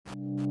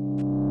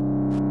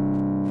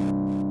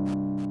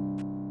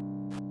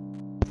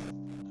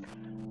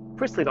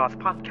Priestly Goth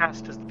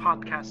Podcast is the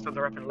podcast of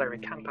the Reverend Larry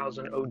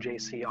Camphausen,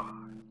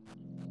 OJCR.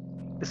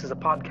 This is a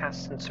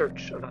podcast in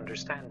search of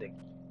understanding.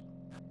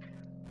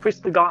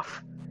 Priestly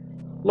Goth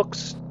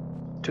looks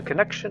to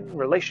connection,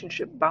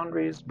 relationship,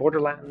 boundaries,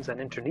 borderlands,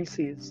 and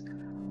interneces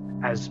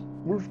as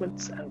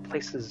movements and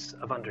places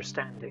of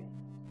understanding.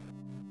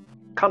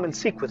 Come and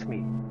seek with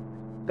me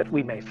that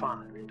we may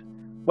find.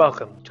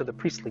 Welcome to the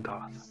Priestly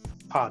Goth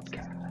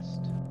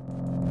Podcast.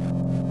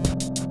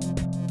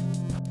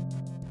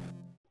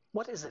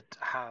 What is it to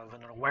have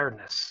an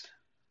awareness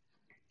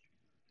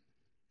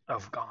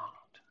of God?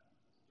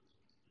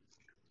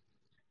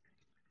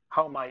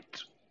 How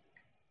might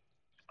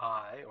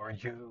I or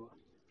you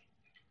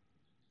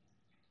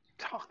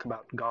talk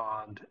about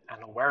God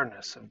and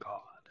awareness of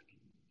God?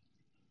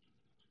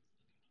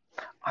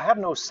 I have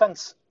no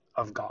sense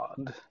of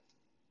God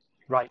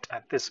right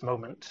at this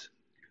moment,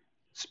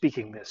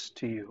 speaking this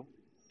to you.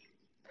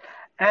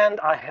 And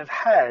I have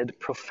had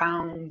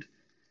profound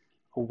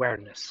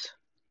awareness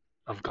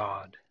of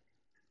God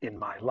in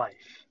my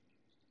life.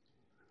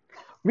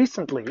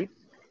 Recently,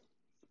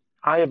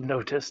 I have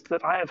noticed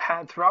that I have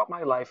had throughout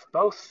my life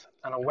both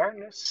an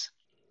awareness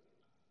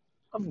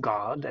of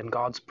God and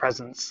God's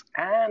presence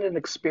and an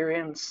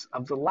experience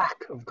of the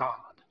lack of God.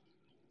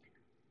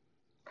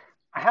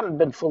 I hadn't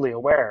been fully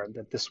aware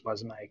that this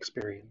was my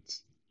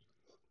experience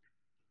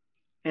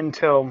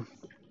until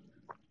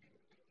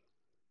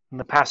in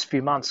the past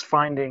few months,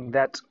 finding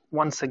that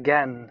once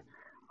again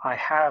I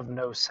have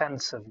no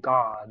sense of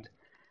God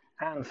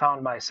and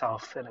found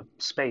myself in a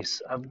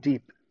space of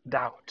deep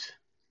doubt.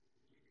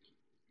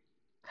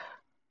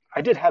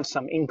 I did have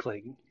some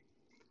inkling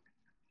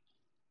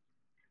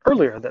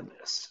earlier than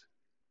this.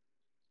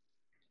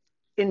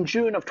 In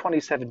June of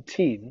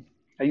 2017,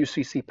 a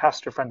UCC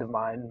pastor friend of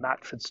mine,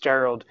 Matt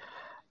Fitzgerald,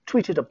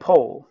 tweeted a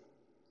poll.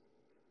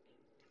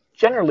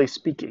 Generally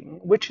speaking,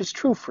 which is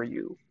true for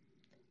you?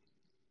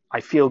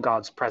 I feel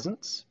God's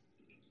presence.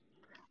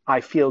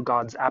 I feel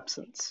God's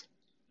absence.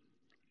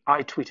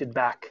 I tweeted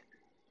back,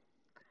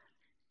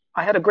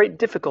 I had a great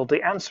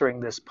difficulty answering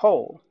this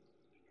poll.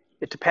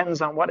 It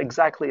depends on what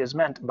exactly is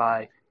meant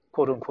by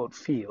quote-unquote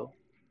feel,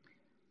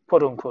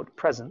 quote-unquote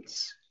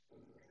presence,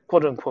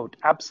 quote-unquote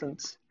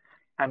absence,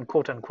 and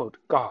quote-unquote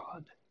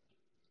God.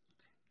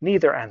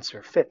 Neither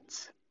answer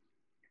fits.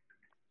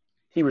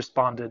 He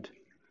responded,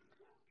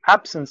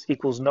 absence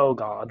equals no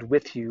God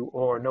with you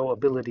or no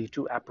ability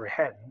to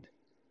apprehend.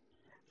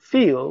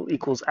 Feel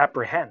equals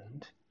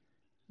apprehend.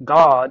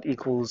 God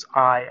equals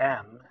I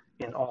am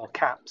in all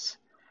caps.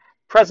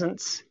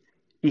 Presence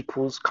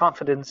equals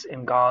confidence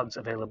in God's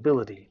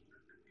availability.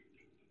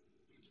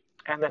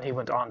 And then he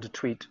went on to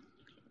tweet,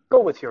 go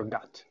with your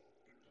gut.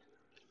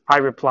 I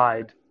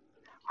replied,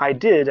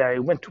 I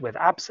went with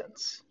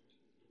absence.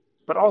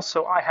 But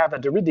also I have a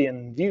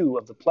Derridian view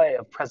of the play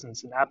of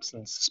presence and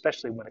absence,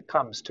 especially when it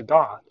comes to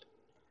God.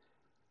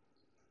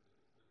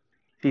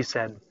 He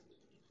said,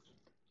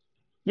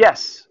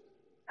 yes,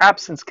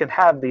 absence can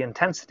have the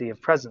intensity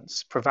of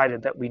presence,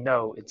 provided that we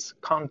know its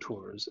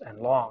contours and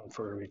long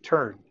for a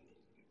return.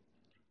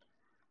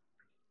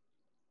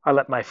 I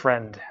let my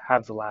friend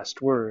have the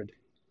last word.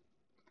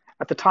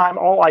 At the time,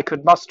 all I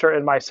could muster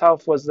in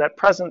myself was that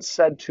presence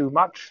said too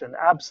much and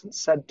absence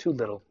said too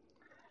little,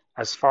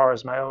 as far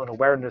as my own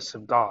awareness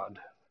of God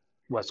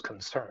was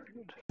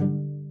concerned.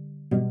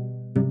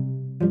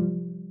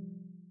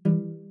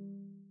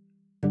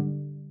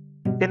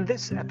 In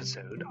this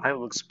episode, I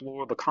will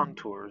explore the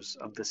contours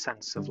of the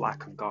sense of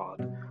lack of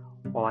God,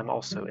 while I'm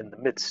also in the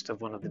midst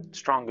of one of the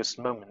strongest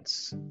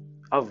moments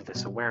of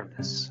this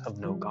awareness of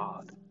no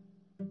God.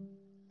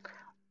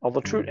 I'll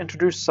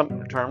introduce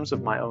some terms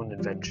of my own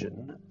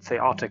invention,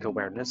 theotic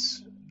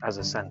awareness as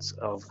a sense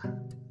of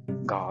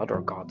God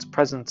or God's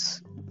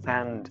presence,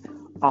 and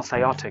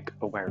atheotic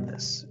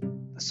awareness,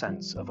 a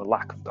sense of a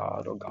lack of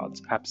God or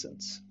God's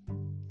absence.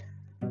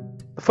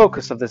 The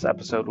focus of this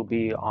episode will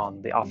be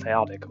on the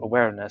atheotic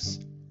awareness,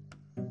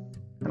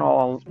 and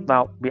I'll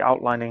be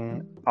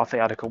outlining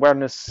atheotic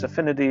awareness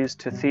affinities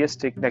to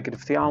theistic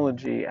negative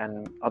theology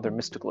and other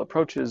mystical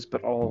approaches,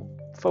 but I'll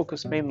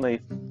focus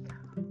mainly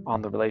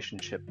on the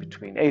relationship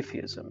between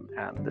atheism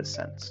and this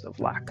sense of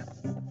lack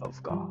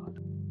of God.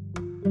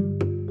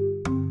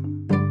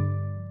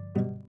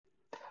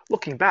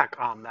 Looking back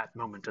on that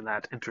moment and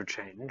that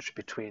interchange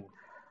between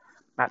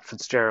Matt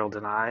Fitzgerald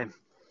and I'm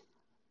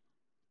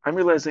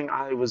realizing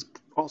I was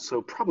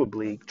also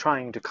probably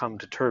trying to come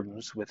to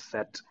terms with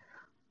that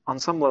on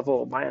some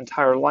level my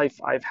entire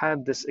life I've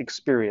had this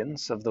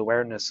experience of the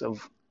awareness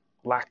of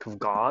lack of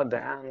God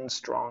and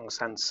strong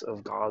sense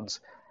of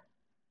God's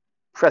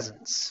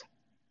presence.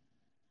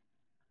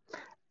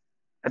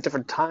 At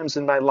different times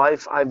in my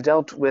life, I've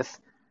dealt with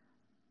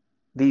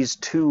these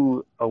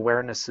two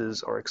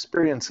awarenesses or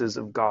experiences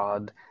of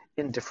God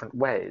in different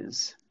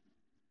ways.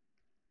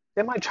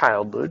 In my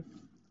childhood,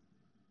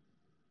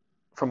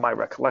 from my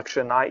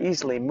recollection, I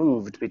easily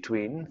moved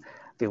between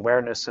the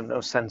awareness of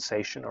no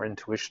sensation or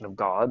intuition of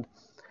God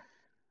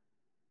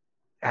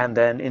and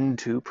then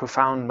into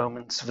profound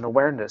moments of an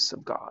awareness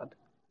of God.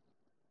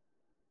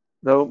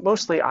 Though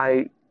mostly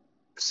I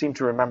seem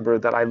to remember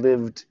that I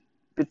lived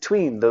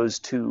between those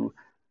two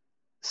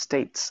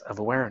states of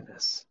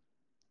awareness.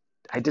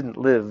 I didn't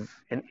live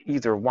in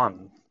either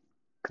one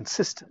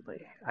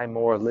consistently. I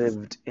more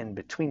lived in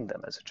between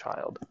them as a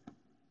child.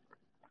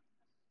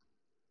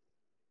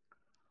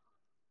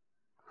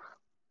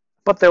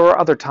 But there were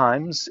other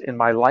times in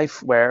my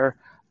life where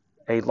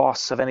a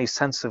loss of any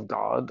sense of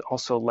God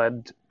also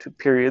led to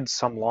periods,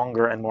 some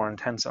longer and more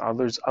intense than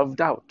others, of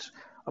doubt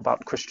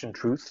about Christian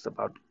truth,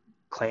 about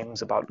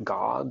claims about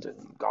God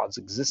and God's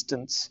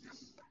existence,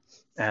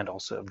 and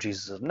also of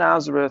Jesus of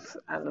Nazareth,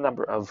 and a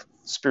number of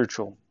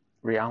spiritual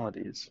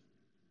realities.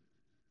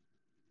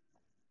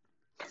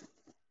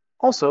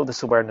 Also,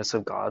 this awareness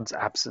of God's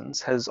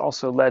absence has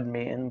also led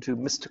me into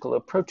mystical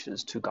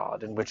approaches to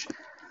God, in which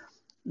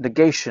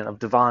negation of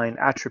divine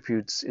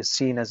attributes is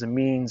seen as a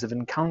means of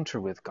encounter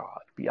with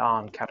God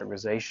beyond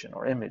categorization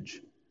or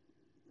image.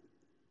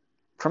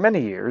 For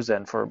many years,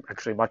 and for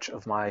actually much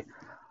of my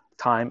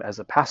time as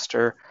a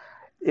pastor,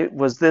 it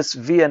was this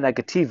via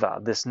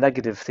negativa, this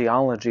negative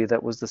theology,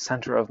 that was the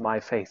center of my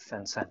faith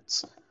and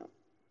sense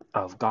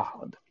of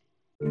God.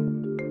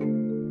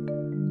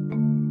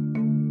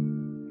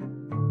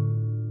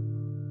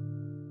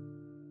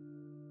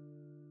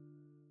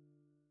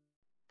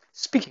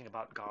 Speaking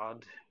about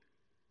God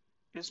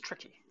is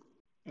tricky,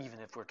 even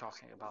if we're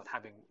talking about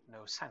having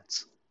no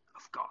sense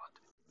of God.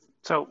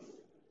 So,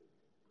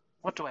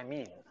 what do I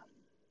mean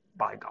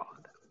by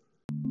God?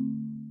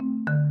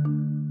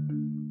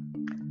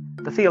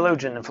 The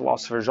theologian and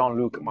philosopher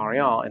Jean-Luc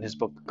Marion, in his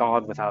book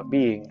God Without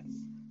Being,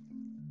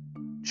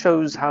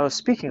 shows how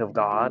speaking of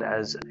God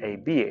as a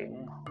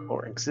being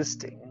or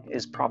existing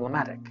is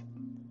problematic.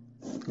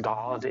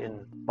 God,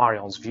 in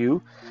Marion's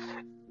view,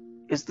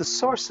 is the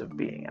source of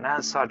being, and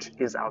as such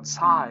is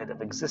outside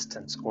of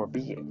existence or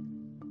being.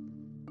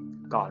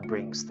 God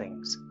brings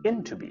things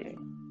into being,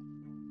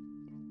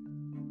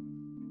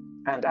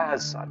 and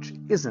as such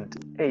isn't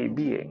a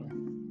being.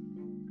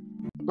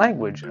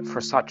 Language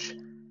for such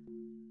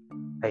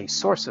a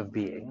source of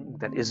being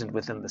that isn't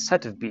within the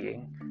set of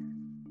being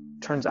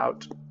turns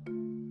out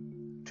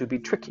to be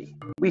tricky.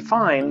 We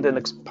find an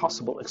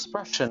possible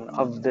expression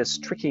of this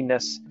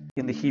trickiness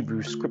in the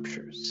Hebrew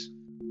scriptures.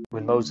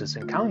 When Moses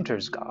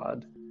encounters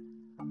God,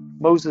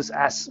 Moses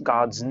asks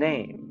God's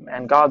name,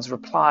 and God's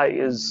reply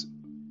is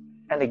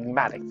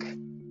enigmatic.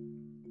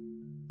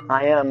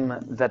 I am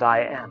that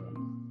I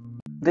am.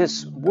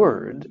 This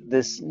word,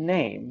 this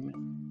name,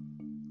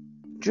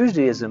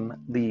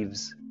 Judaism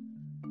leaves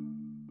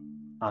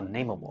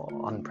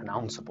unnameable,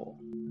 unpronounceable.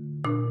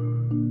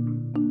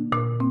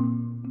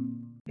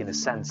 In a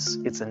sense,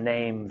 it's a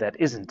name that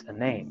isn't a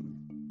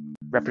name,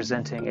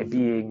 representing a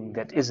being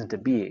that isn't a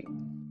being,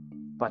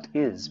 but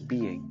is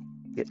being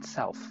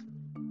itself,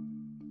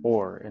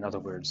 or, in other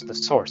words, the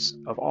source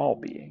of all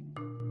being.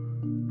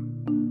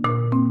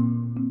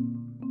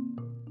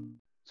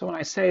 So when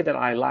I say that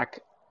I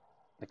lack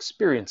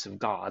experience of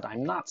God,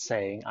 I'm not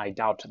saying I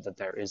doubt that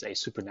there is a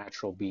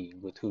supernatural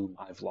being with whom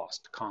I've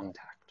lost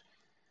contact,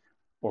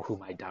 or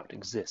whom I doubt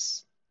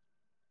exists.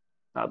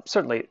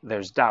 Certainly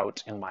there's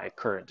doubt in my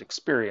current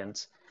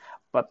experience,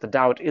 but the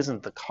doubt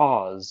isn't the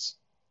cause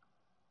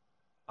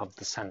of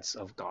the sense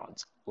of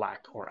God's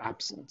lack or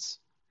absence.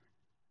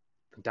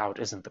 The doubt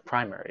isn't the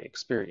primary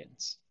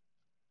experience.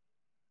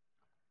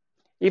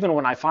 Even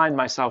when I find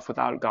myself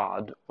without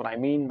God, what I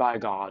mean by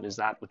God is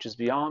that which is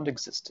beyond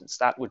existence,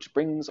 that which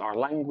brings our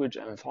language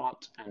and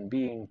thought and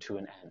being to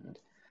an end.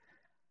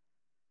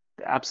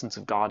 The absence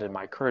of God in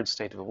my current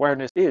state of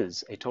awareness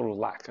is a total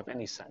lack of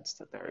any sense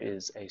that there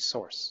is a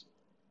source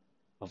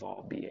of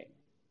all being,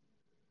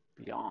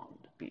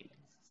 beyond being.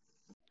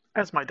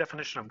 As my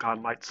definition of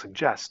God might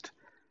suggest,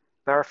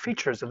 there are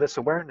features of this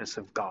awareness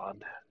of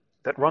God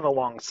that run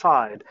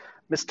alongside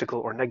mystical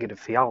or negative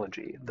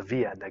theology, the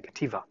via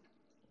negativa.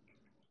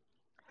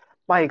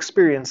 My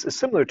experience is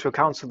similar to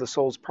accounts of the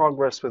soul's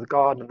progress with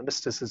God and the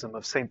mysticism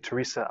of Saint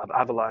Teresa of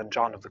Avila and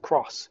John of the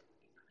Cross.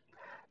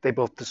 They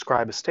both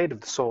describe a state of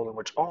the soul in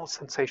which all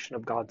sensation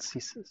of God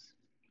ceases.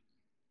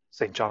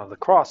 Saint John of the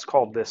Cross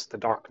called this the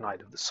dark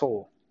night of the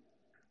soul.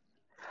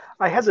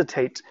 I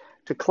hesitate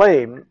to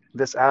claim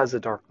this as a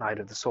dark night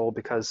of the soul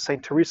because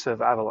Saint Teresa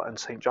of Avila and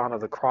Saint John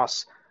of the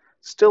Cross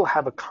still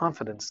have a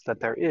confidence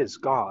that there is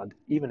God,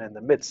 even in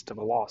the midst of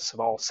a loss of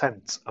all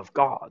sense of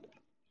God.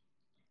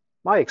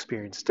 My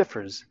experience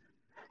differs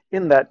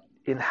in that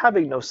in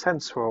having no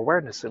sense or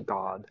awareness of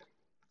God,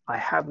 I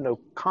have no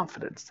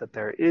confidence that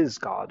there is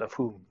God of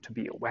whom to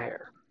be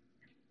aware.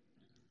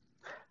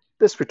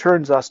 This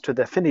returns us to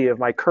the affinity of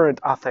my current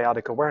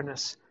atheistic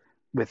awareness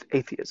with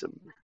atheism.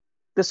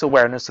 This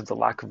awareness of the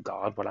lack of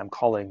God, what I'm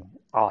calling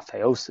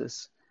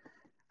atheosis,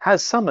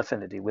 has some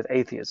affinity with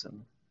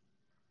atheism.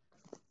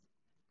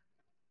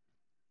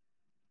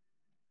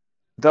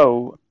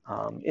 Though,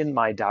 in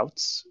my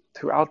doubts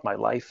throughout my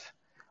life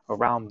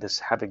around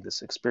having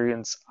this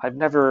experience, I've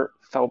never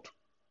felt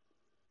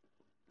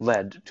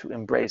led to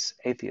embrace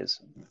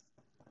atheism.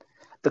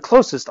 The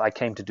closest I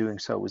came to doing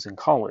so was in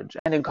college,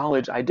 and in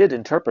college I did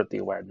interpret the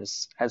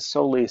awareness as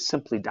solely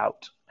simply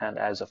doubt and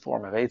as a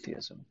form of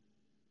atheism.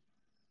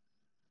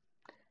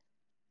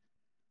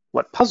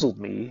 What puzzled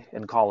me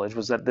in college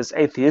was that this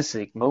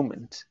atheistic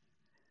moment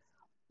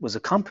was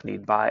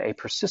accompanied by a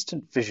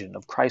persistent vision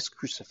of Christ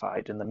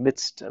crucified in the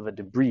midst of a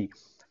debris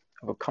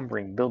of a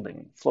crumbling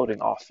building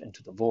floating off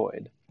into the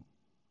void.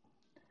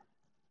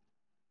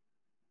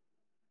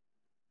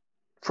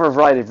 For a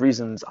variety of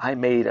reasons, I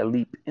made a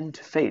leap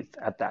into faith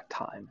at that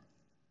time.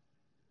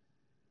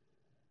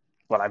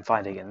 What I'm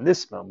finding in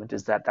this moment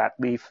is that that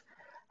leap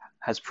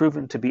has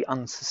proven to be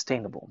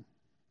unsustainable.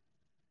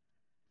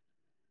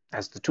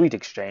 As the tweet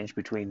exchange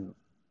between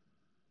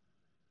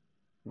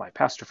my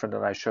pastor friend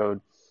and I showed,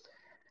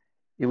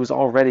 it was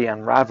already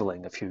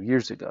unraveling a few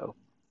years ago,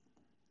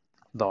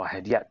 though I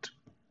had yet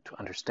to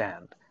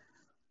understand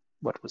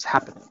what was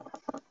happening.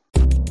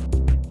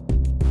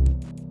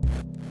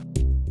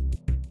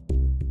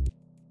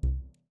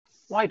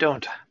 Why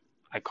don't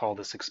I call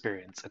this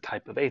experience a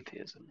type of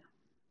atheism?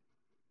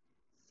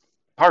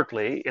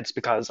 Partly, it's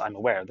because I'm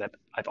aware that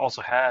I've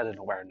also had an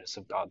awareness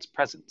of God's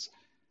presence.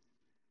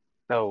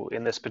 Though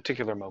in this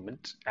particular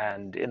moment,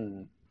 and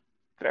in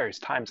various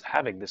times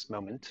having this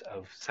moment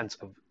of sense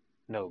of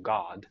no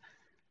God,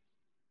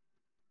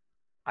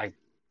 I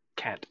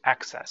can't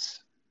access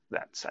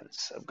that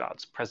sense of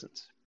God's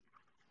presence.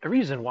 A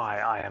reason why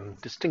I am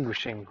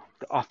distinguishing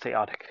the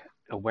atheistic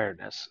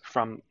awareness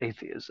from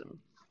atheism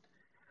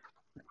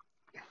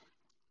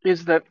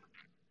is that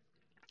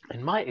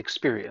in my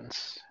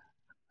experience,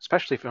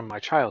 especially from my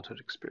childhood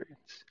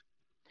experience,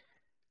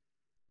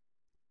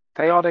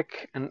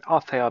 theotic and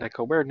atheistic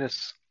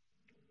awareness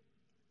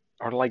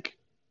are like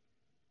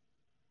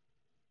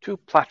two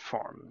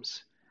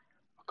platforms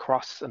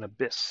across an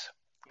abyss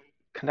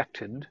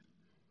connected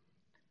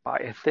by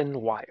a thin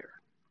wire.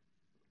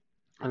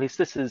 At least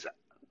this is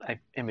an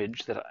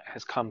image that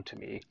has come to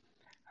me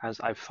as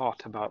I've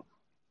thought about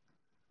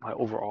my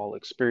overall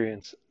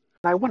experience.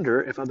 I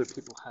wonder if other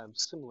people have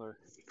similar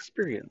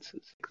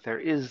experiences. There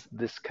is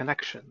this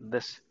connection,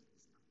 this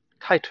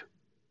tight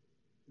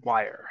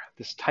wire,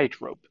 this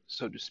tightrope,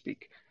 so to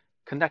speak,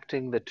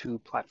 connecting the two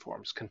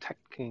platforms,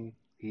 connecting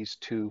these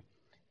two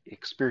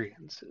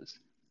experiences.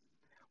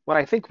 What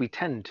I think we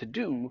tend to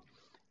do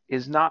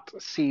is not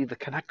see the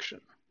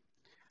connection.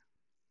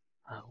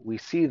 We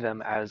see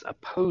them as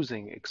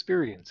opposing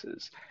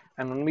experiences.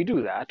 And when we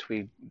do that,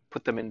 we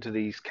put them into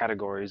these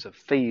categories of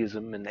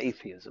theism and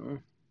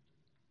atheism.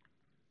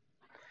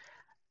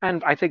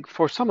 And I think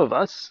for some of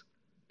us,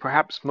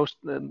 perhaps most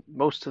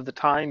of the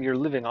time, you're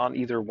living on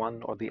either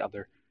one or the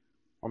other,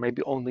 or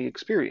maybe only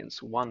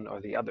experience one or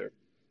the other,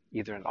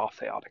 either an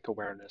atheistic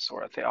awareness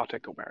or a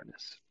theotic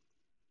awareness.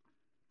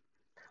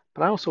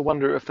 But I also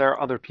wonder if there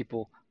are other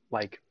people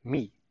like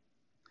me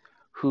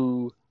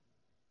who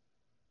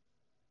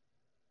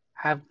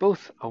have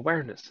both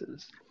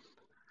awarenesses,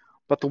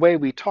 but the way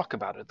we talk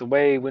about it, the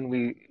way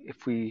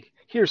if we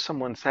hear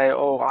someone say,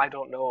 oh, I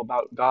don't know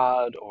about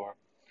God, or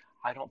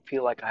I don't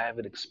feel like I have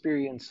an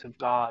experience of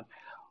God,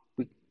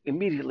 we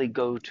immediately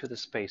go to the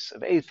space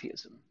of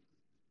atheism.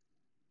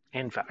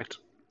 In fact,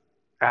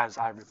 as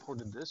I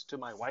reported this to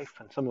my wife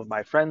and some of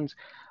my friends,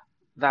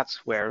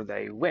 that's where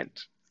they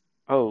went.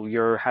 Oh,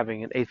 you're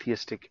having an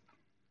atheistic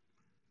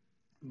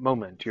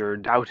moment, you're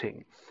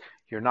doubting,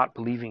 you're not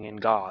believing in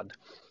God.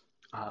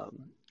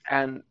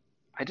 And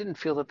I didn't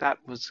feel that that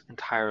was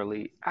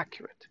entirely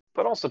accurate.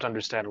 But also to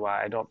understand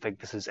why I don't think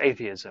this is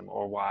atheism,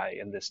 or why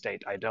in this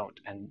state I don't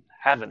and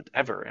haven't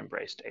ever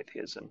embraced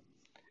atheism,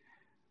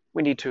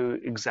 we need to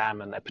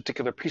examine a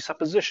particular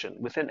presupposition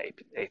within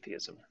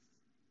atheism.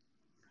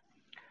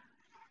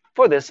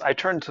 For this, I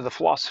turned to the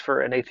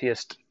philosopher and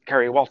atheist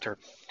Gary Walter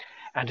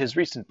and his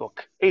recent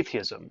book,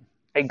 Atheism,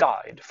 A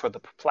Guide for the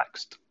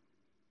Perplexed.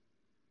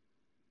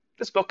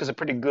 This book is a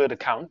pretty good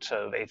account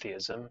of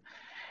atheism,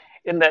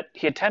 in that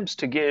he attempts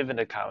to give an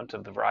account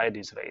of the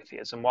varieties of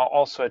atheism while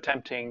also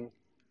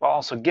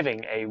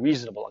giving a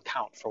reasonable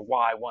account for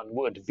why one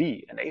would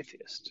be an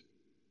atheist,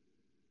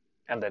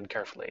 and then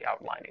carefully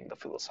outlining the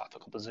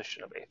philosophical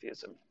position of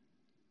atheism.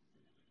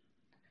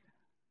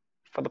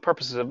 For the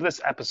purposes of this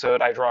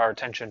episode, I draw our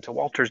attention to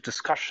Walter's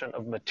discussion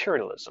of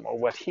materialism, or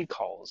what he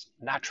calls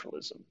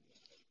naturalism,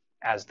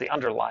 as the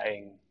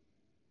underlying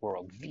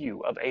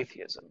worldview of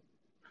atheism.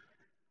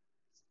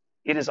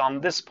 It is on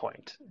this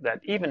point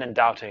that even in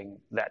doubting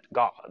that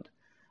God,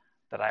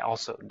 that I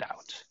also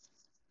doubt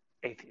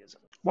atheism.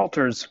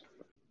 Walters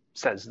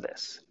says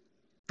this: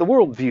 the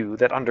worldview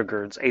that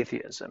undergirds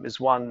atheism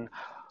is one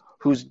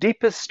whose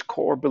deepest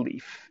core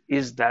belief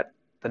is that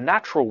the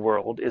natural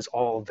world is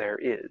all there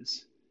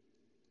is.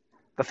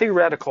 The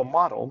theoretical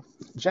model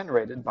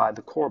generated by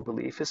the core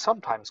belief is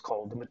sometimes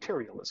called the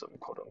materialism,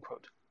 quote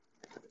unquote.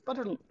 But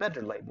a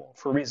better label,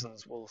 for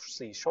reasons we'll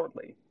see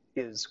shortly,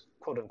 is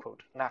quote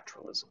unquote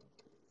naturalism.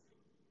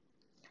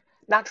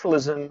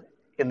 Naturalism,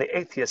 in the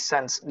atheist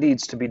sense,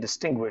 needs to be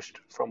distinguished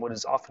from what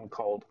is often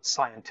called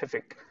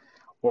scientific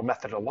or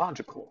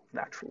methodological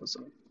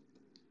naturalism.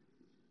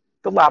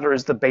 The latter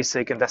is the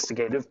basic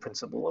investigative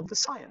principle of the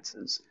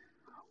sciences.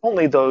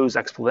 Only those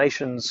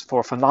explanations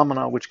for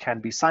phenomena which can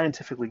be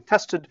scientifically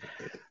tested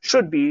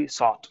should be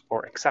sought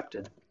or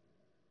accepted.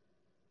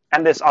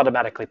 And this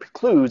automatically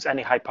precludes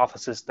any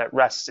hypothesis that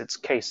rests its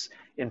case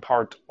in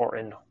part or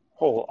in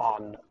whole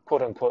on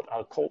quote-unquote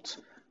occult,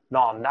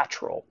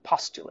 non-natural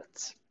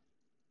postulates.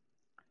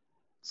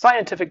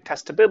 Scientific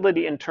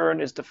testability, in turn,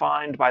 is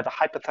defined by the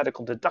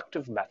hypothetical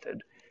deductive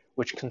method,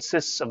 which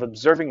consists of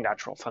observing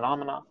natural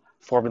phenomena,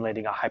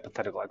 formulating a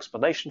hypothetical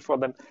explanation for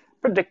them,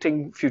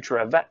 predicting future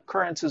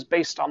occurrences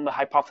based on the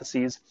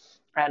hypotheses,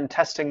 and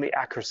testing the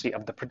accuracy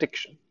of the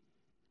prediction.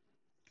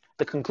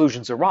 The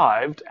conclusions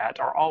arrived at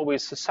are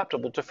always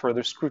susceptible to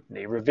further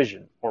scrutiny,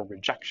 revision, or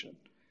rejection.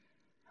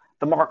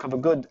 The mark of a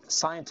good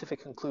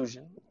scientific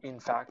conclusion, in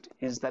fact,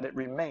 is that it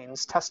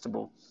remains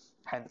testable,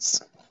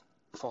 hence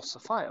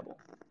falsifiable.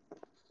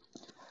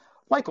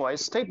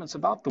 Likewise, statements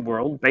about the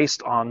world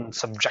based on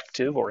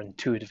subjective or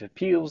intuitive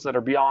appeals that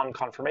are beyond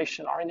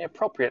confirmation are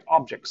inappropriate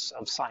objects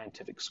of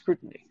scientific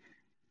scrutiny.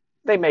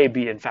 They may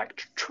be, in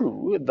fact,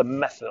 true, the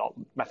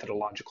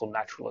methodological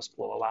naturalist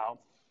will allow,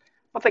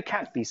 but they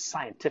can't be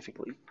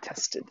scientifically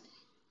tested.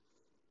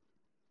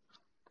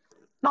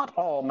 Not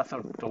all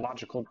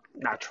methodological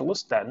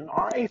naturalists, then,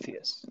 are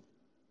atheists.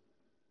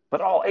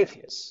 But all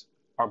atheists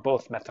are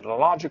both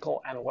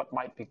methodological and what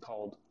might be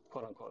called,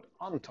 quote-unquote,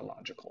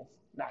 ontological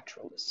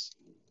naturalists.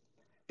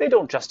 They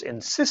don't just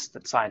insist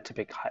that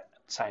scientific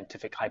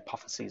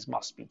hypotheses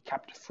must be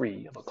kept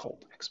free of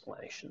occult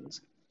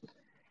explanations.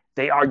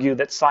 They argue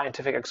that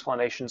scientific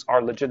explanations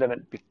are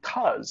legitimate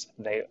because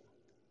there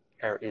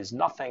is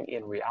nothing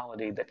in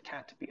reality that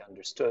can't be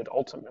understood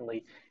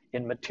ultimately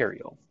in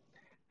material,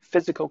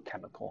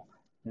 physico-chemical,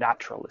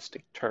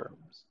 naturalistic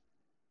terms.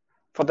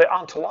 For the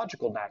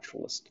ontological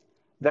naturalist,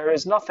 there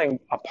is nothing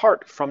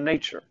apart from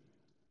nature,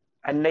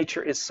 and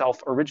nature is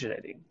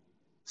self-originating,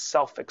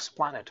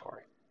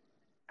 self-explanatory,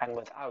 and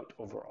without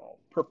overall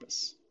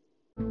purpose.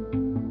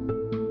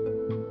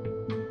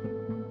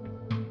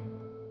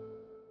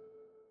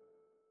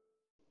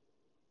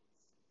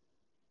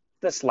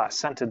 This last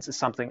sentence is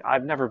something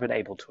I've never been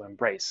able to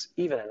embrace,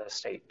 even in a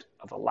state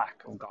of a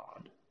lack of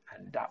God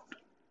and doubt.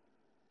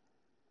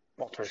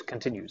 Walters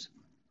continues,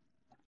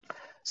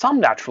 some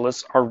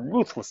naturalists are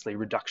ruthlessly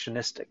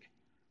reductionistic.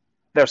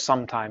 They're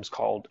sometimes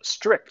called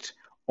strict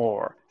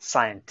or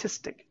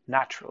scientistic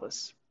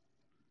naturalists,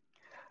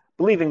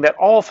 believing that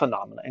all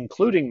phenomena,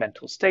 including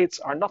mental states,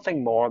 are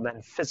nothing more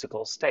than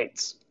physical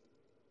states.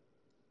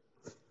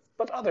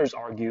 But others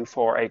argue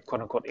for a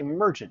quote-unquote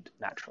emergent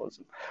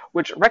naturalism,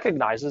 which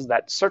recognizes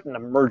that certain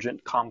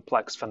emergent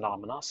complex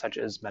phenomena, such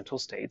as mental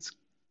states,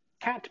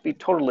 can't be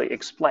totally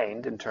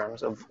explained in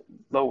terms of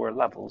lower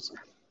levels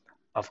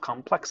of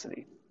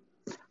complexity.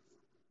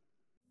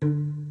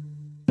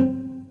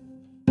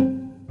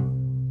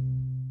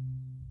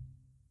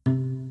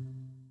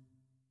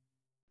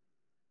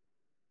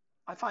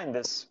 I find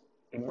this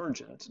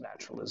emergent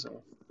naturalism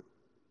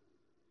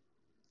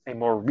a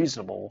more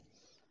reasonable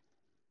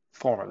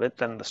form of it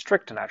than the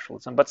strict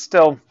naturalism, but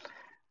still,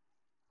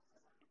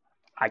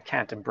 I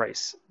can't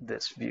embrace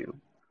this view.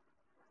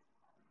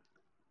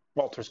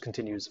 Walters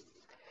continues,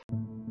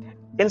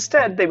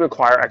 instead, they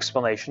require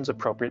explanations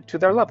appropriate to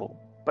their level,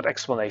 but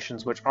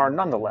explanations which are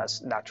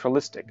nonetheless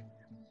naturalistic.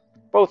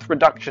 Both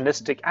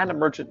reductionistic and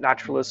emergent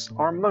naturalists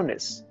are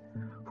monists,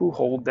 who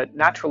hold that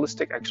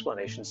naturalistic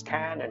explanations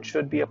can and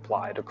should be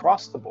applied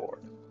across the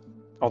board,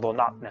 although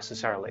not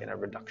necessarily in a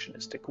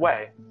reductionistic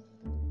way,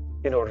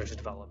 in order to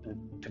develop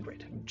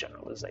integrative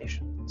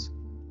generalizations.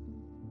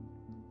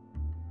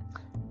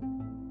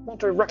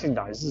 Walter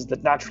recognizes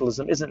that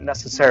naturalism isn't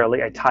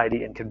necessarily a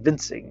tidy and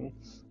convincing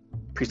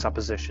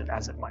presupposition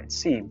as it might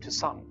seem to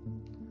some.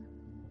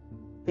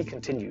 He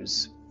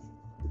continues,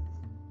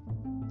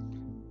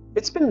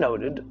 it's been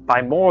noted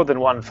by more than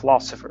one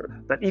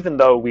philosopher that even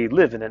though we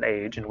live in an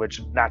age in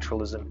which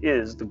naturalism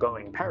is the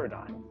going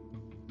paradigm,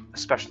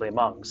 especially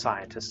among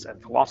scientists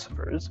and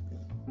philosophers,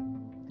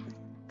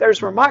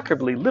 there's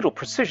remarkably little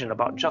precision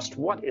about just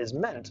what is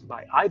meant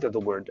by either the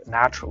word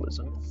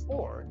naturalism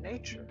or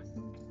nature.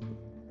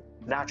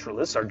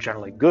 Naturalists are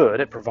generally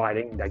good at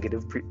providing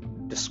negative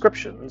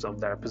descriptions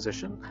of their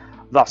position.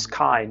 Thus,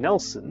 Kai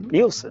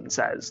Nielsen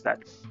says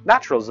that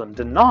naturalism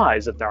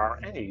denies that there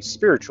are any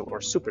spiritual or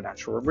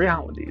supernatural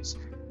realities.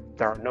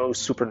 There are no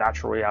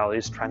supernatural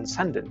realities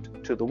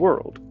transcendent to the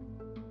world,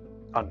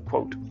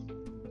 unquote.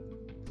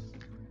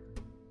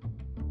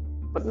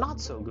 But not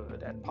so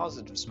good at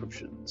positive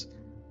descriptions.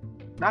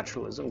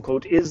 Naturalism,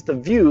 quote, is the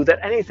view that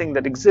anything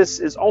that exists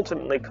is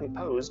ultimately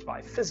composed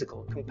by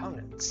physical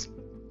components,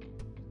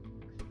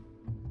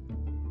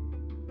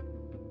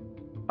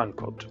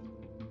 unquote.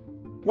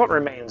 What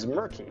remains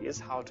murky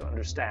is how to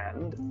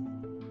understand,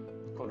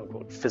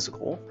 quote-unquote,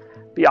 physical,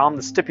 beyond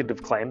the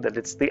stipulative claim that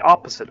it's the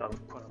opposite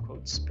of,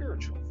 quote-unquote,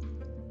 spiritual.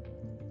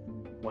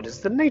 What is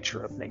the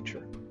nature of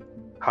nature?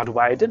 How do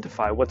I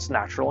identify what's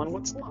natural and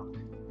what's not?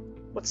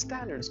 What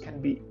standards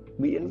can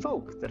we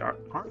invoke that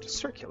aren't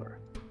circular?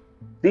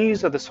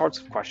 These are the sorts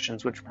of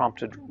questions which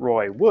prompted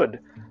Roy Wood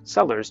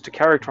Sellers to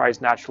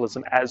characterize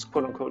naturalism as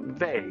quote-unquote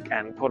vague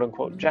and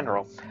quote-unquote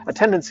general, a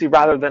tendency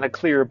rather than a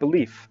clear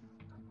belief.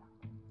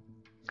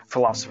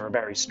 Philosopher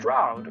Barry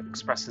Stroud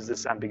expresses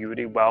this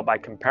ambiguity well by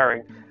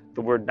comparing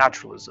the word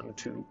naturalism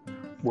to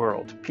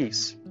world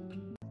peace.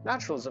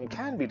 Naturalism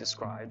can be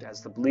described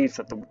as the belief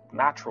that the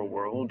natural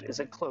world is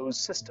a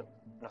closed system.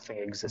 Nothing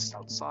exists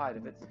outside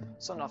of it,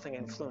 so nothing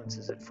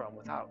influences it from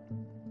without.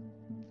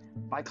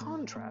 By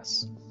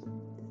contrast,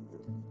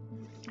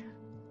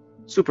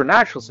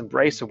 supernaturalists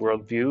embrace a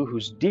worldview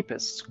whose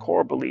deepest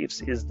core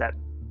beliefs is that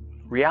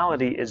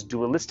reality is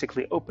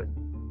dualistically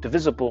open,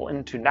 divisible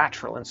into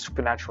natural and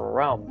supernatural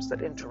realms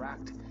that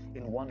interact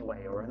in one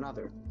way or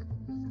another.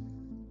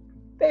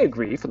 They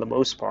agree, for the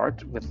most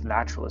part, with the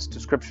naturalist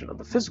description of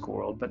the physical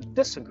world, but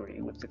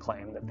disagree with the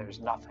claim that there's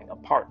nothing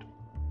apart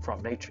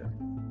from nature.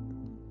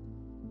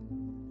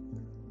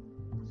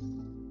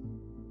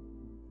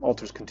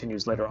 Walters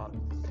continues later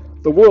on.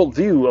 The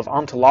worldview of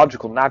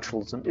ontological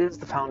naturalism is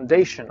the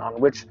foundation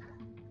on which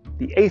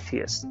the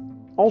atheist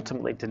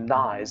ultimately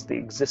denies the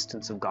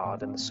existence of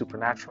God and the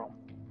supernatural.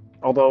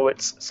 Although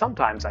it's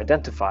sometimes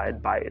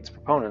identified by its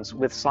proponents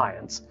with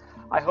science,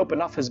 I hope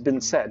enough has been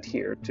said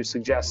here to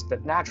suggest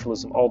that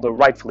naturalism, although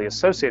rightfully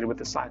associated with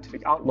the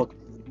scientific outlook,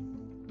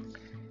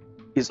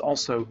 is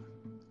also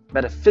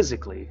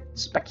metaphysically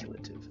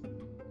speculative,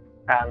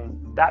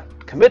 and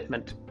that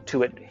commitment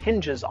to it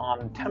hinges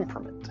on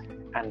temperament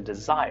and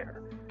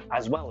desire,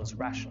 as well as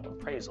rational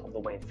appraisal of the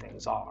way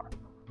things are.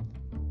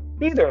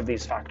 Neither of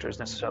these factors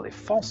necessarily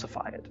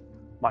falsify it,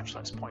 much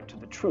less point to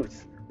the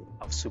truth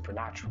of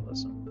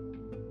supernaturalism.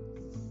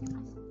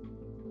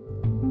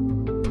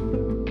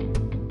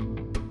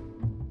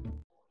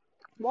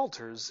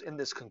 Walters, in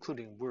this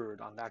concluding word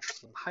on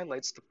naturalism,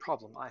 highlights the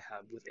problem I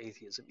have with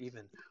atheism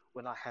even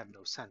when I have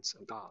no sense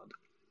of God.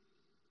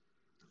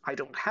 I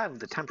don't have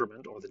the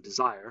temperament or the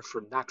desire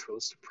for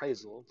naturalist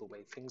appraisal of the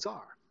way things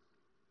are.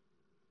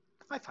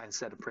 I find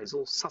said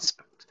appraisal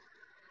suspect.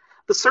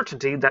 The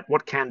certainty that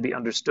what can be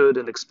understood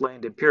and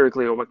explained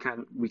empirically, or what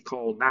can we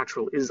call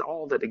natural, is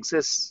all that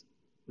exists,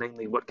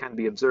 namely what can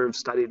be observed,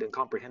 studied, and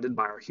comprehended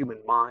by our human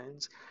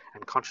minds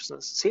and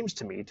consciousness, seems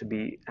to me to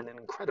be an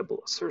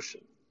incredible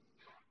assertion.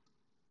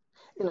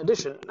 In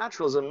addition,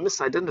 naturalism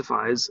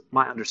misidentifies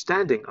my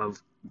understanding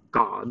of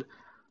God,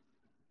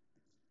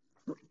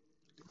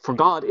 for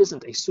God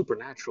isn't a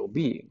supernatural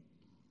being,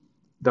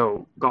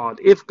 though God,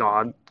 if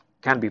God,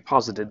 can be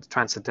posited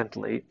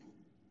transcendentally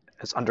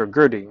as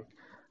undergirding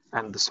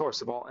and the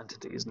source of all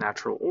entities,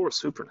 natural or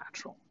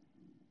supernatural.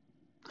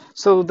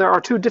 So there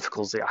are two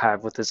difficulties I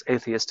have with this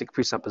atheistic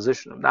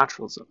presupposition of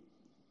naturalism.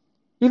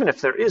 Even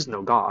if there is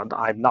no God,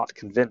 I'm not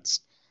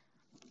convinced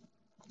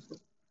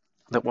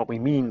that what we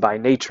mean by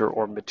nature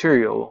or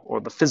material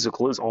or the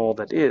physical is all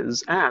that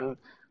is, and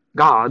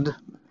God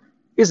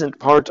isn't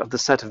part of the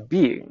set of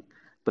being,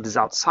 but is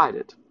outside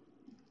it,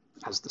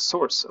 as the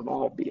source of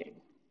all being.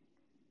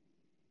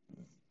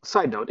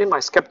 Side note, in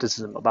my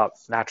skepticism about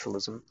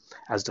naturalism,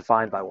 as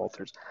defined by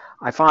Walters,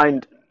 I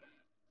find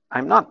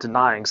I'm not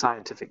denying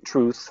scientific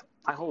truth.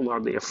 I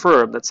wholeheartedly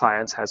affirm that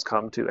science has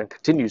come to and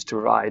continues to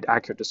provide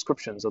accurate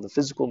descriptions of the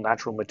physical,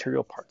 natural,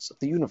 material parts of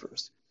the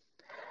universe.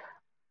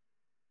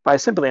 But I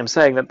simply am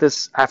saying that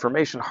this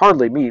affirmation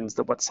hardly means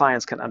that what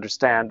science can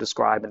understand,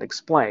 describe, and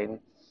explain,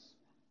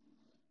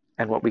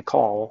 and what we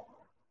call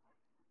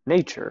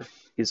nature,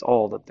 is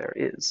all that there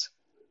is.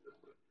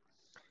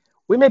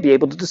 We may be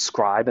able to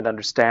describe and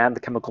understand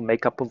the chemical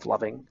makeup of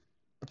loving,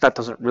 but that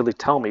doesn't really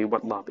tell me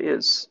what love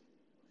is.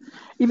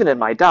 Even in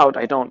my doubt,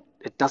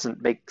 it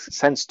doesn't make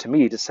sense to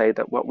me to say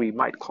that what we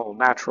might call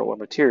natural or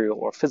material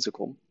or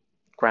physical,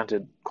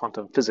 granted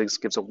quantum physics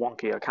gives a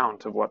wonky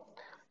account of what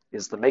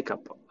is the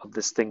makeup of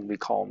this thing we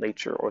call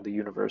nature or the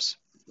universe.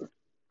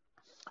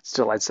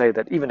 Still, I'd say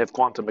that even if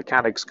quantum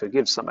mechanics could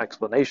give some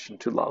explanation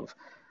to love,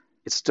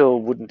 it still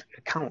wouldn't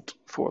account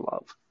for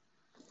love.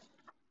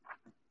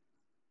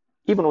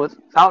 Even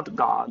without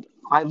God,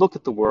 I look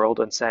at the world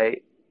and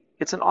say,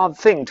 it's an odd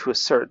thing to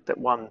assert that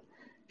one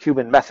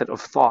human method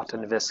of thought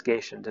and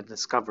investigation to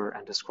discover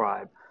and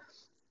describe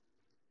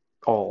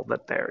all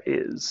that there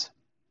is.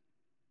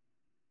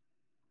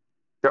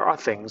 There are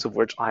things of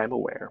which I am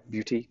aware,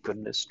 beauty,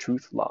 goodness,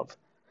 truth, love,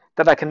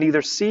 that I can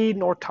neither see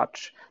nor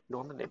touch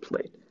nor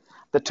manipulate,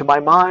 that to my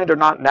mind are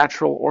not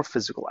natural or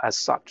physical as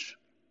such.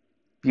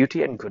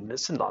 Beauty and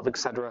goodness and love,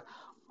 etc.,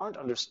 aren't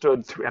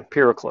understood through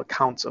empirical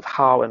accounts of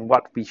how and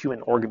what we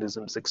human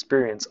organisms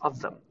experience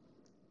of them.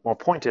 More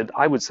pointed,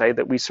 I would say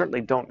that we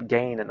certainly don't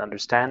gain an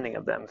understanding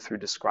of them through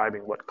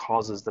describing what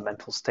causes the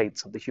mental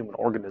states of the human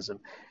organism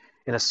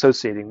in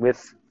associating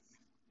with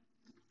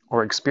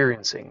or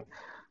experiencing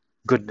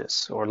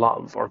goodness or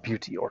love or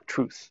beauty or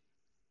truth.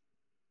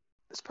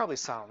 This probably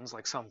sounds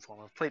like some form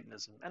of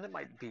Platonism, and it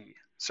might be.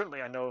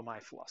 Certainly I know my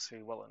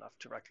philosophy well enough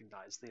to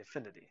recognize the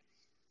affinity.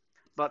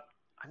 But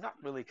I'm not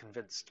really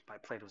convinced by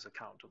Plato's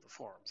account of the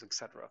forms,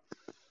 etc.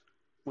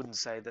 Wouldn't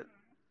say that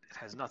it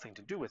has nothing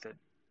to do with it,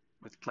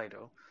 with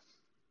Plato.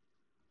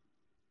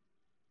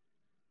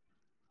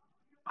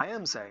 I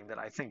am saying that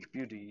I think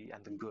beauty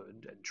and the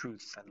good and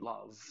truth and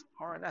love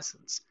are an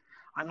essence.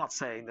 I'm not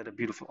saying that a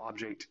beautiful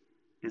object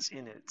is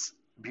in its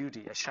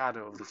beauty a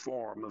shadow of the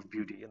form of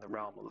beauty in the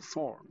realm of the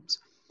forms.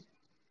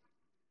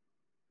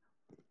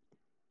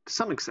 To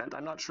some extent,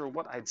 I'm not sure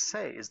what I'd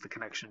say is the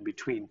connection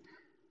between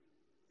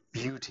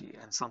beauty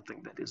and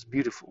something that is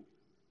beautiful,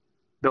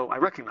 though I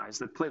recognize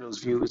that Plato's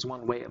view is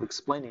one way of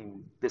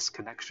explaining this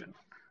connection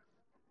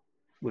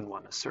when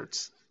one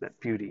asserts that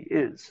beauty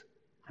is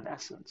an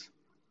essence.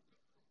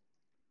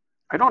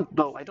 I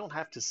don't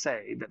have to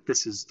say that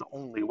this is the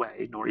only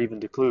way, nor even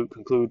to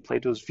conclude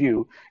Plato's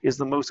view is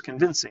the most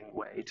convincing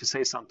way to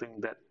say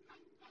something that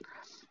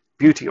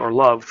beauty or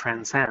love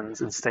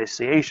transcends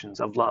instantiations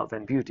of love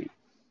and beauty.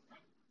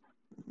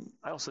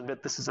 I also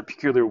admit this is a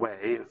peculiar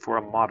way for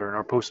a modern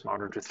or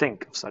postmodern to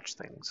think of such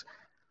things.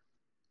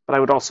 But I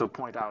would also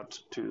point out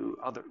to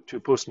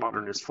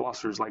postmodernist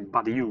philosophers like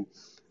Badiou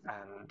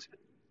and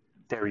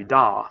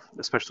Derrida,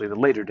 especially the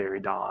later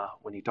Derrida,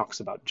 when he talks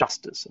about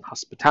justice and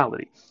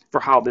hospitality, for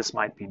how this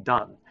might be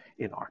done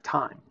in our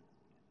time.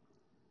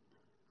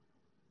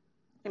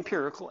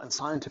 Empirical and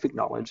scientific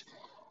knowledge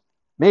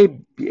may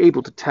be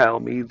able to tell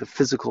me the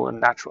physical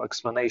and natural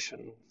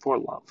explanation for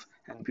love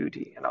and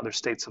beauty and other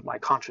states of my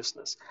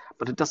consciousness,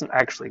 but it doesn't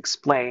actually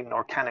explain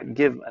nor can it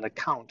give an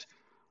account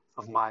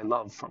of my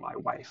love for my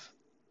wife.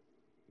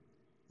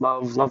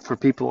 Love for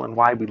people and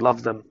why we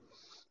love them.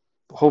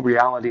 The whole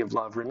reality of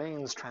love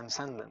remains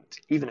transcendent,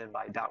 even in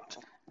my doubt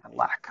and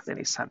lack of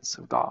any sense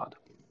of God.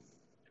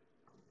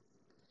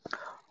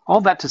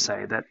 All that to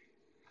say that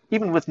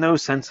even with no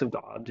sense of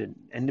God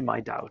and in my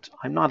doubt,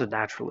 I'm not a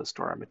naturalist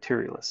or a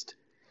materialist.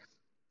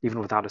 Even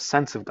without a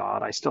sense of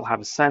God, I still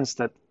have a sense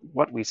that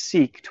what we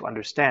seek to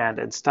understand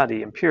and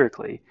study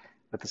empirically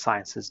with the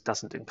sciences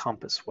doesn't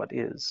encompass what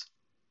is.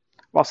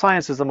 While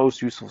science is the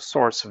most useful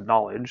source of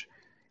knowledge,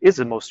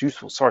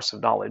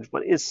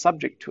 what is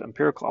subject to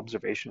empirical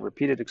observation,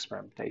 repeated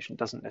experimentation,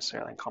 doesn't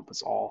necessarily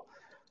encompass all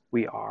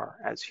we are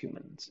as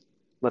humans,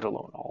 let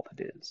alone all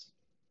that is.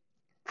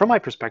 From my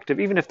perspective,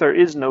 even if there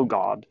is no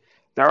God,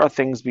 there are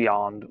things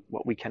beyond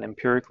what we can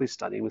empirically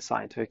study with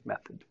scientific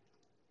method.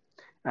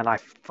 And I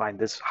find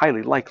this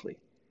highly likely.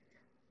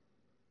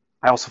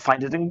 I also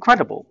find it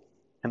incredible,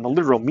 in the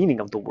literal meaning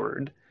of the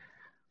word,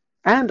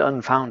 and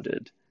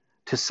unfounded,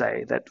 to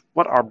say that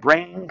what our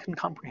brain can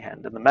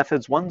comprehend and the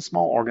methods one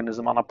small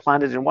organism on a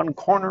planet in one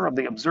corner of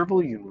the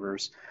observable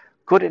universe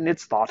could in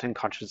its thought and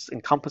consciousness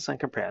encompass and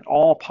comprehend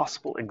all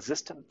possible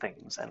existent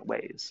things and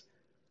ways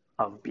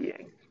of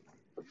being.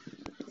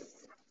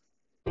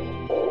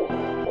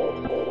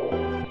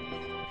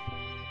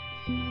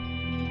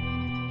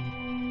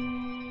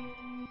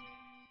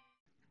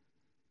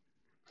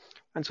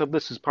 And so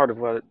this is part of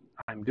what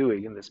I'm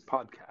doing in this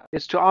podcast,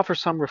 is to offer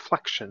some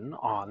reflection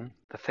on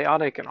the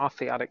theotic and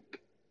atheotic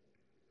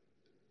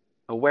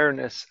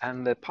awareness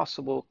and the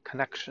possible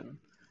connection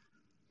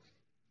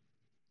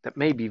that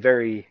may be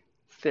very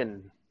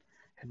thin.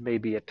 It may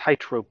be a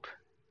tightrope,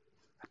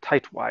 a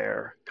tight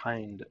wire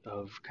kind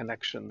of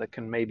connection that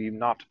can maybe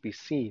not be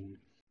seen.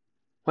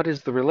 What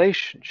is the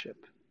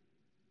relationship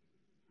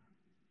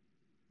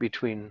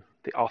between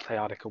the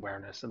atheotic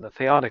awareness and the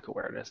theotic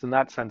awareness? In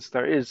that sense,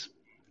 there is,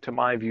 to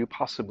my view,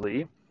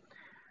 possibly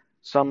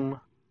some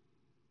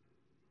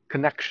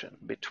connection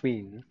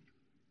between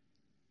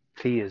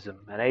theism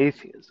and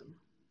atheism.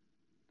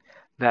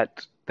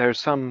 That there's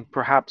some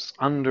perhaps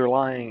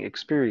underlying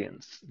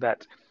experience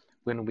that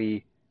when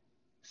we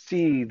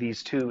see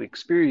these two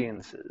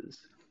experiences,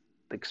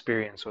 the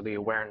experience or the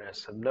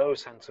awareness of no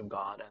sense of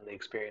God and the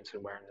experience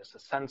and awareness, a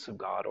sense of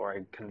God or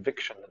a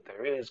conviction that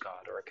there is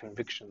God or a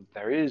conviction that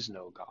there is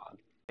no God,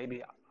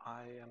 maybe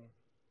I am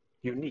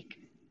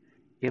unique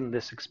in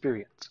this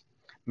experience.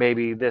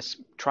 Maybe this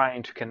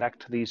trying to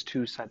connect these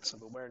two sets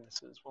of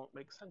awarenesses won't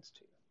make sense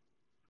to you.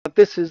 But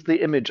this is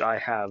the image I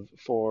have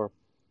for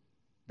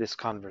this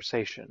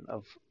conversation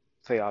of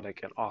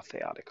theotic and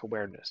atheotic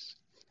awareness,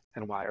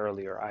 and why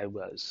earlier I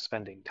was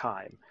spending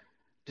time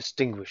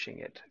distinguishing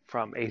it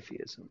from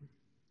atheism,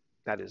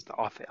 that is the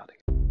atheotic.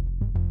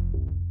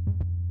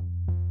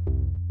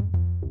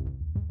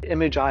 The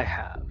image I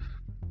have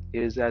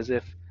is as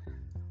if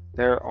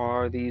there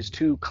are these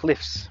two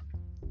cliffs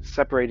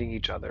separating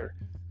each other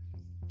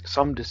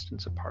some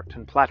distance apart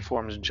and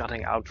platforms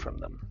jutting out from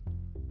them.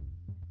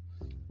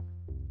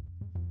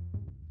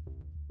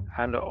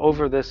 And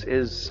over this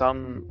is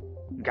some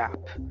gap,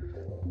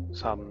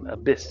 some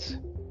abyss,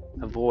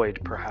 a void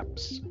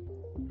perhaps.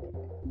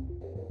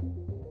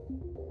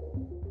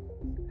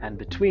 And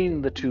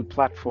between the two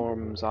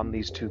platforms on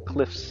these two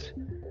cliffs,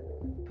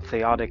 the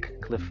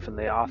theotic cliff and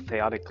the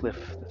atheotic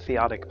cliff, the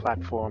theotic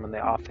platform and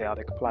the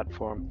atheotic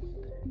platform,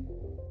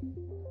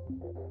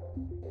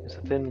 is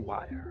a thin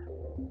wire,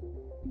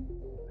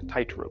 a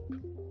tightrope,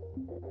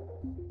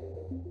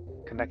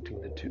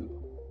 connecting the two,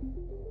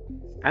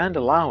 and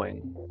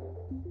allowing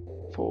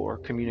for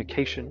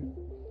communication,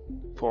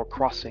 for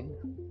crossing,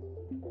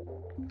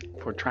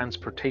 for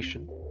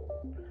transportation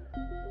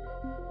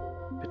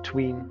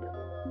between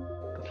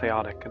the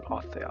theotic and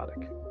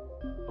atheotic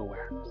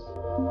awareness.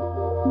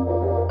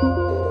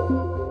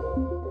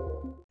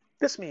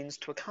 This means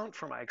to account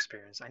for my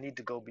experience, I need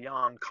to go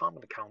beyond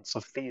common accounts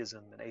of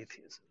theism and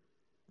atheism.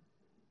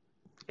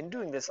 In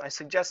doing this, I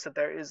suggest that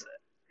there is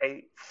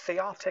a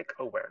theotic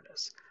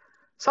awareness,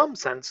 some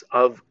sense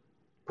of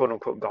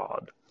quote-unquote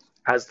God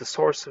as the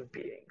source of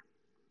being.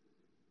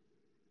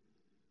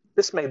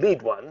 This may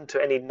lead one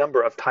to any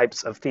number of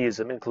types of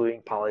theism,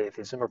 including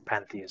polytheism or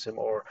pantheism,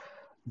 or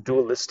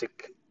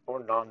dualistic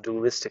or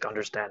non-dualistic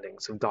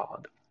understandings of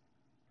God.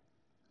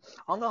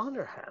 On the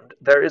other hand,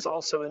 there is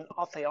also an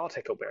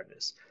atheotic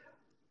awareness.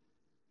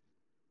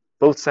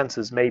 Both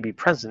senses may be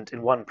present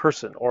in one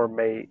person or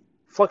may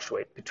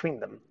fluctuate between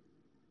them,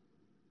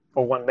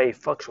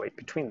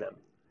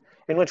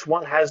 in which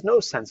one has no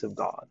sense of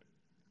God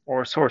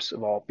or source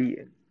of all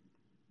being.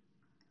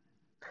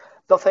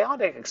 The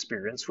theotic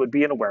experience would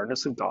be an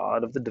awareness of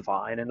God, of the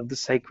divine, and of the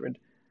sacred,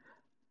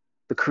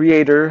 the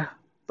creator,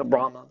 the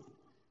Brahman,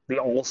 the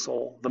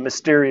all-soul, the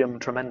mysterium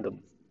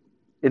tremendum.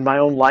 In my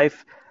own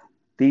life,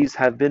 these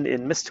have been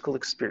in mystical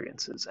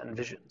experiences and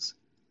visions.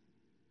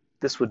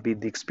 This would be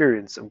the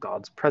experience of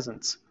God's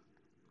presence.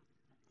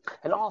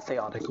 An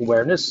atheotic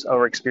awareness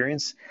or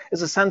experience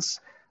is a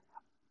sense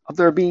of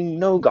there being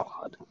no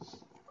God.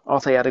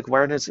 Atheotic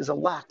awareness is a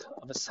lack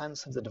of a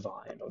sense of the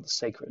divine or the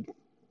sacred.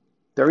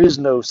 There is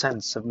no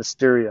sense of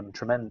mysterium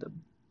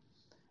tremendum.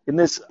 In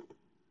this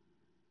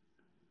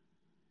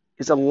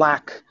is a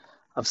lack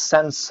of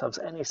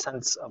any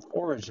sense of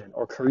origin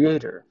or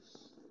creator,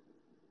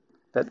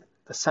 that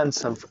the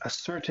sense of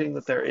asserting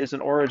that there is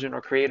an origin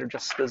or creator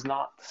just does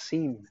not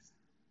seem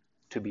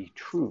to be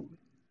true,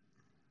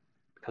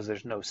 because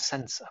there's no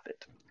sense of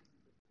it.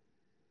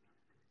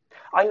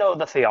 I know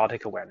the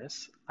theotic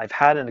awareness. I've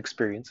had an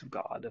experience of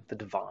God, of the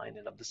divine,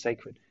 and of the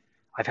sacred.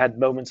 I've had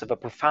moments of a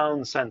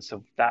profound sense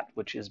of that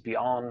which is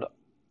beyond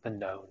the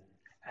known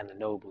and the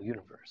knowable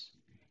universe,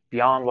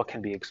 beyond what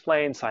can be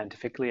explained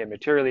scientifically and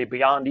materially,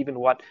 beyond even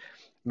what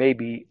may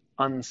be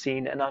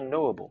unseen and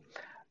unknowable,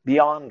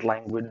 beyond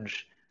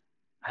language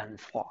and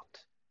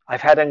thought.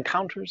 I've had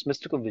encounters,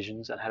 mystical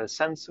visions, and had a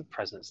sense of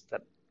presence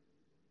that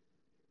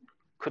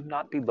could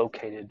not be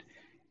located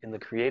in the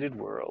created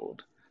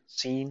world,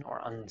 seen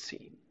or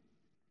unseen.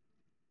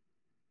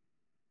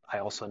 I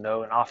also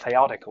know an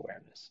atheotic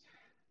awareness.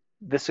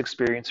 This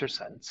experience or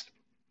sense,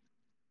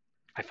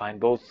 I find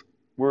both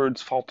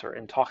words falter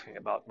in talking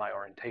about my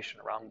orientation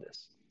around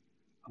this,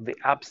 of the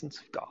absence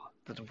of God,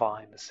 the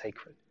divine, the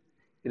sacred.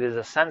 It is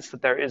a sense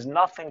that there is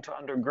nothing to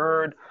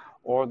undergird,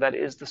 or that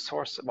is the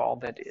source of all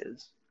that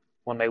is.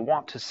 One may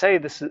want to say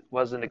this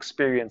was an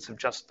experience of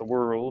just the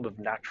world, of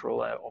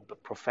natural or the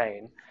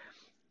profane,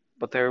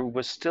 but there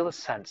was still a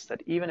sense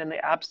that even in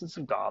the absence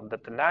of God,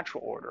 that the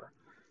natural order,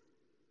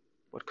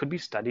 what could be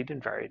studied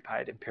and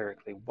verified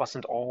empirically,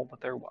 wasn't all that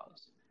there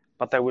was.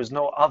 But there was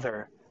no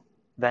other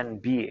than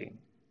being,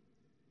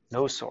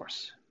 no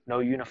source, no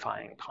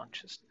unifying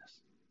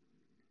consciousness.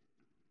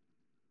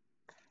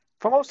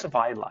 For most of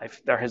my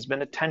life, there has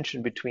been a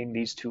tension between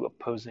these two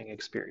opposing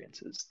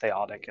experiences,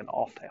 theotic and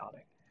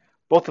atheotic,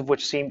 both of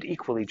which seemed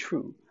equally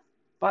true,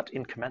 but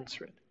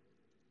incommensurate.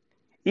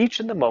 Each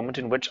in the moment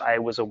in which I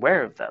was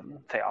aware of them,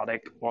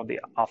 theotic or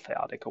the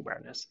atheotic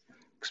awareness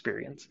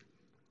experience,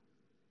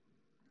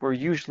 were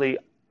usually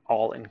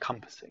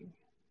all-encompassing.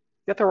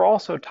 Yet there were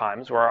also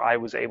times where I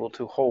was able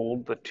to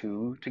hold the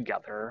two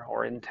together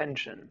or in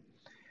tension.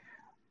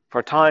 For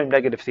a time,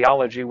 negative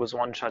theology was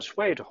one such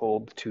way to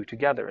hold the two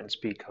together and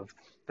speak of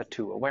the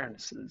two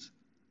awarenesses.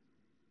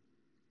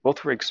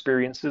 Both were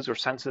experiences or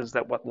senses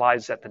that what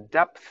lies at the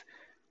depth,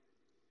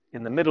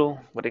 in the middle,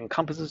 what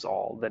encompasses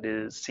all that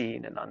is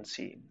seen and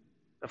unseen.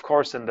 Of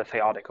course, in the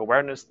theotic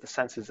awareness, the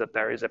sense is that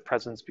there is a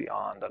presence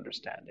beyond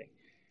understanding.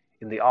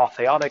 In the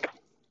atheotic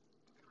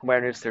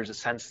awareness, there's a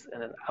sense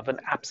of an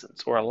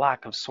absence or a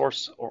lack of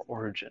source or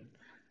origin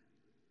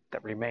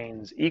that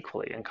remains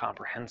equally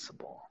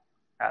incomprehensible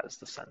as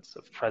the sense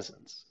of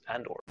presence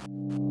and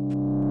origin.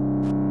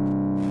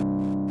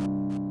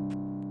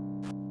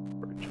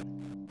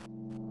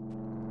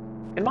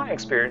 In my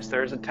experience,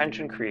 there is a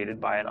tension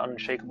created by an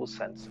unshakable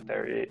sense that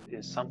there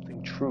is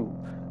something true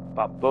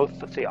about both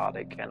the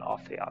theotic and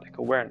atheotic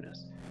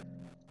awareness.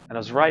 And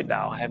as right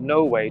now, I have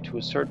no way to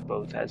assert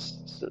both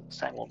as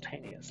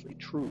simultaneously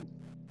true.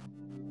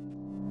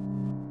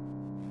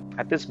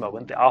 At this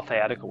moment, the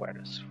atheotic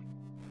awareness,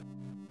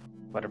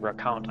 whatever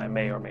account I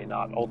may or may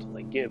not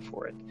ultimately give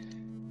for it,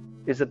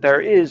 is that there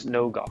is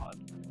no God,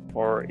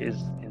 or is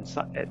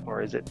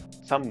it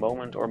some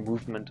moment or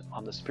movement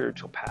on the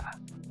spiritual path.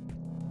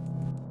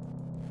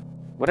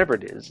 Whatever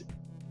it is,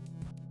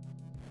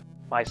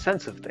 my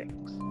sense of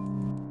things,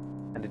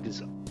 and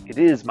it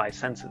is my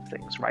sense of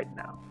things right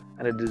now,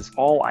 and it is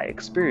all I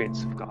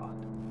experience of God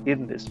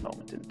in this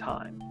moment in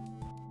time.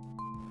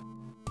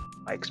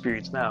 My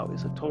experience now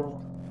is a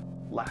total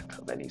lack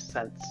of any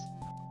sense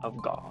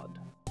of God.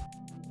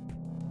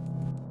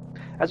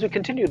 As we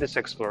continue this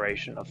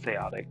exploration of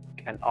theotic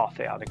and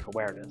atheotic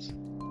awareness,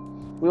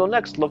 we will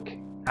next look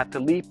at the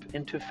leap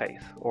into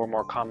faith, or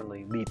more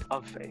commonly, leap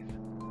of faith.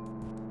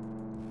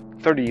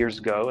 30 years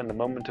ago, in the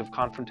moment of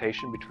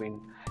confrontation between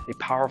a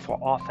powerful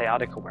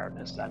atheotic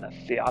awareness and a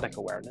theodic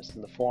awareness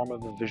in the form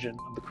of a vision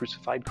of the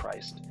crucified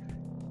Christ,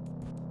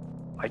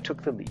 I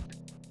took the leap.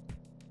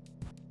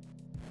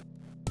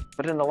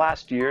 But in the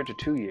last year to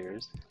 2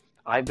 years,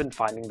 I've been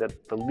finding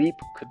that the leap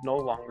could no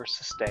longer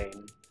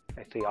sustain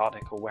a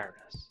theodic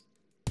awareness.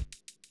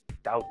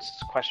 Doubts,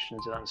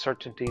 questions, and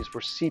uncertainties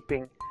were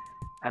seeping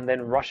and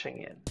then rushing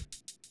in,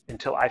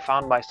 until I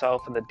found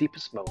myself in the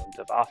deepest moment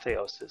of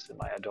atheosis in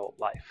my adult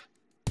life.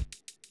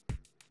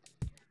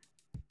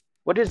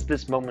 What is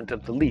this moment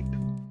of the leap?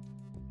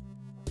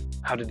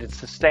 How did it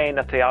sustain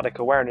a theodic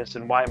awareness,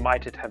 and why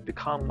might it have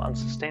become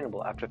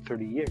unsustainable after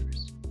 30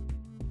 years?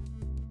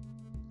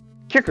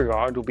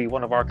 Kierkegaard will be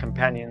one of our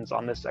companions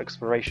on this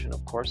exploration,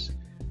 of course,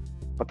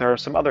 but there are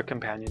some other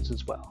companions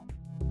as well.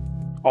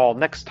 All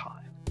next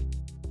time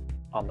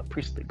on the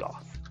Priestly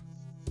Goth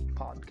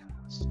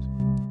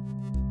podcast.